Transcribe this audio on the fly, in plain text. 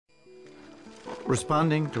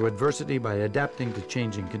Responding to adversity by adapting to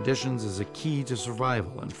changing conditions is a key to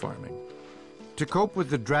survival in farming. To cope with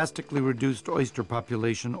the drastically reduced oyster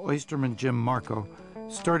population, oysterman Jim Markow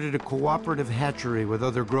started a cooperative hatchery with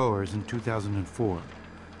other growers in 2004.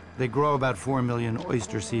 They grow about 4 million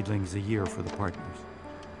oyster seedlings a year for the partners.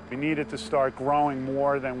 We needed to start growing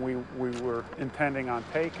more than we were intending on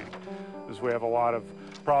taking, because we have a lot of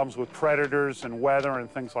problems with predators and weather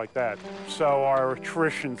and things like that. So our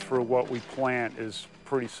attrition through what we plant is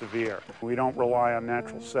pretty severe. We don't rely on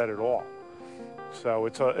natural set at all. So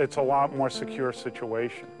it's a lot more secure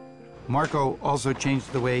situation. Markow also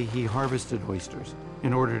changed the way he harvested oysters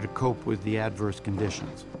in order to cope with the adverse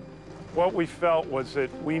conditions. What we felt was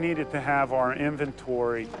that we needed to have our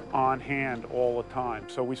inventory on hand all the time.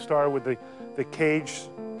 So we started with the cage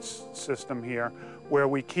system here, where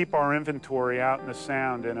we keep our inventory out in the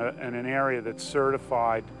sound in an area that's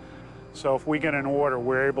certified. So if we get an order,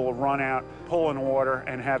 we're able to run out, pull an order,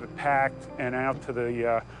 and have it packed and out to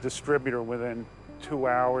the distributor within 2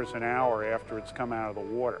 hours, an hour after it's come out of the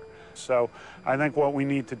water. So I think what we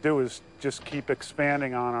need to do is just keep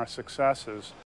expanding on our successes.